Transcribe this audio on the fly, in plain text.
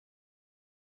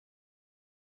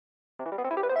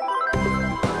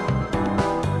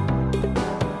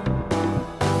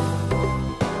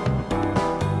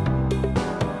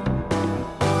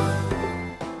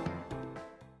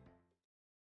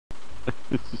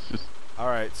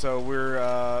Alright, so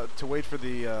we're, to wait for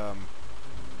the,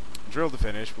 drill to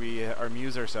finish, we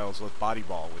amuse ourselves with body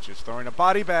ball, which is throwing a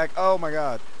body back. Oh my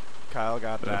god. Kyle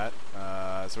got that.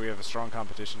 So we have a strong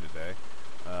competition today.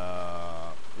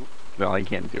 Well, I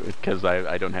can't do it because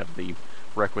I don't have the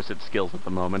requisite skills at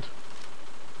the moment.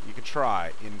 You can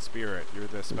try in spirit. You're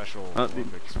the special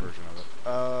Olympics version of it.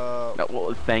 No,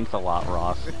 well, thanks a lot,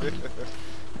 Ross.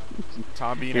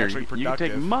 Tom being Here, actually productive.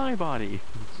 You take my body.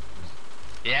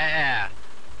 Yeah.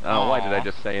 Oh, why did I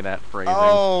just say that phrasing?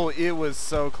 Oh, it was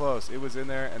so close. It was in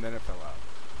there and then it fell out.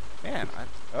 Man,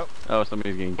 Oh,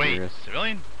 somebody's getting curious.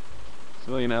 Civilian?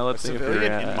 Civilian, now let's see if they're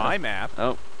in my map.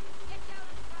 Oh.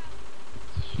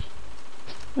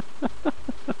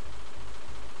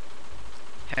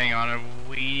 Hang on,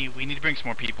 we need to bring some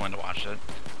more people in to watch it.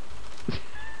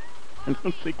 I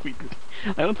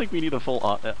don't think we need a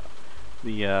full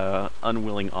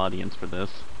unwilling audience for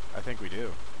this. I think we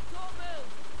do.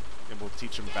 And we'll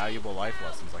teach them valuable life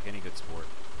lessons like any good sport.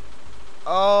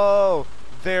 Oh,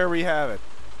 there we have it.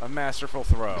 A masterful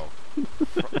throw.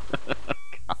 Stay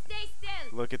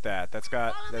still. Look at that.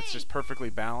 That's just perfectly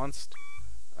balanced.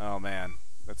 Oh man,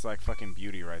 that's like fucking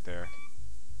beauty right there.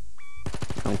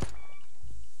 Oh.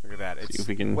 Look at that. It's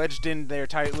wedged in there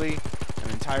tightly. An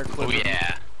entire clip of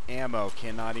ammo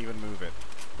cannot even move it.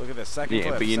 Look at this. Second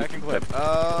clip. Second clip.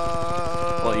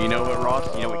 Well, you know what,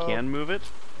 Ross? You know what can move it?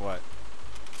 What?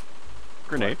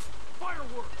 Grenade.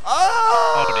 Fireworks.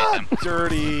 Oh!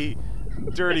 Dirty.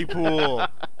 Dirty pool.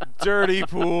 Dirty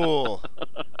pool.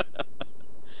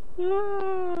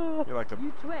 You're like the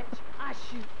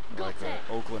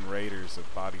Oakland Raiders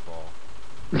of body ball.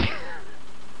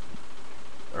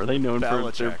 Are they known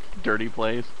for their dirty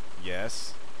plays?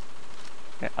 Yes.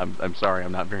 I'm sorry,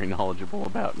 I'm not very knowledgeable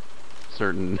about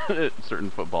certain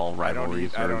football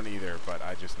rivalries. I don't either, but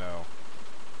I just know.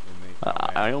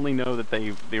 I only know that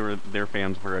their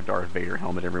fans wear a Darth Vader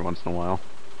helmet every once in a while.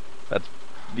 That's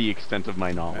the extent of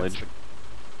my knowledge.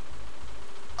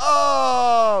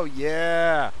 Oh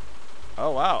yeah!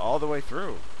 Oh wow, all the way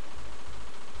through.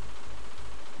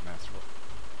 Masterful.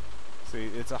 See,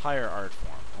 it's a higher art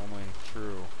form. Only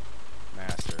true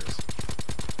masters.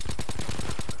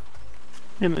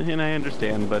 And I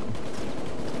understand, but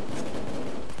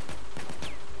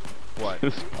what?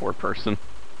 This poor person.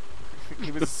 He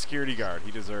was a security guard.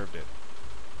 He deserved it.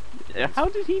 How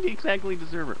did he exactly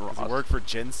deserve it, Ross? He worked for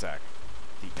Gensec,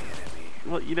 the enemy.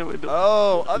 Well, you know.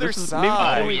 Oh, other side.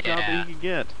 Maybe the only job that he could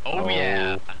get. Oh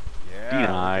yeah. Yeah.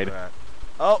 Denied.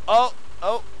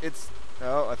 Oh. It's.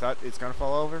 Oh, I thought it's gonna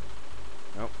fall over.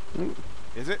 Nope.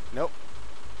 Is it? Nope.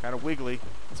 Kind of wiggly.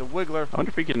 It's a wiggler. I wonder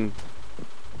if we can.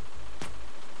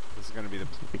 This is gonna be the.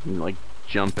 We can like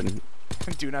jump and.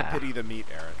 Do not pity the meat,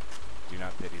 Aaron. Do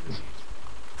not pity the meat.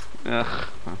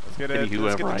 Let's get the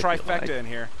trifecta in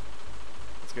here.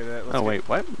 Let's get it. Wait,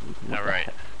 what? All right.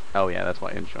 Oh yeah, that's why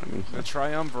it's showing me. The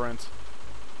triumvirate.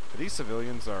 These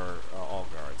civilians are all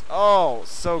guards. Oh,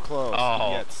 so close.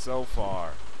 Oh. Yet so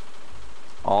far.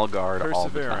 All guard all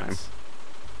the time. Perseverance.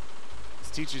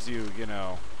 This teaches you, you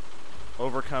know,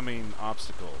 overcoming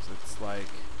obstacles. It's like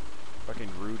fucking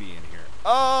Rudy in here.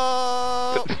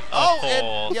 Oh! Oh!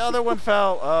 And the other one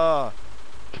fell.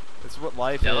 It's what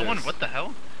life is. The other one? What the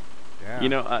hell? Yeah. You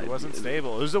know, it wasn't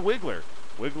stable. It was a wiggler.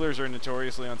 Wigglers are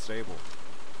notoriously unstable.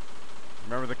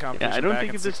 Remember the competition? Yeah, I don't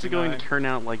think this is going to turn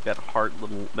out like that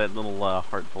little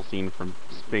heartful scene from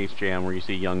Space Jam where you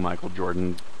see young Michael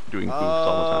Jordan doing boops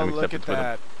all the time, except it's with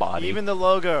a body. Even the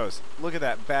logos. Look at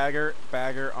that bagger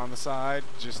on the side.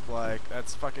 Just like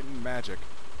that's fucking magic.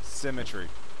 Symmetry.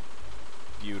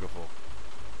 Beautiful.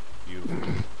 Beautiful.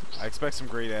 I expect some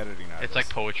great editing out of It's this. like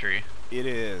poetry. It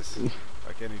is.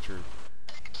 Like any true.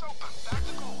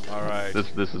 All right.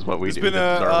 This is what we do. It's been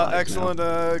an excellent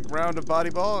round of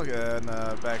body ball, and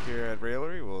back here at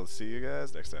Raillery. We'll see you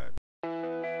guys next time.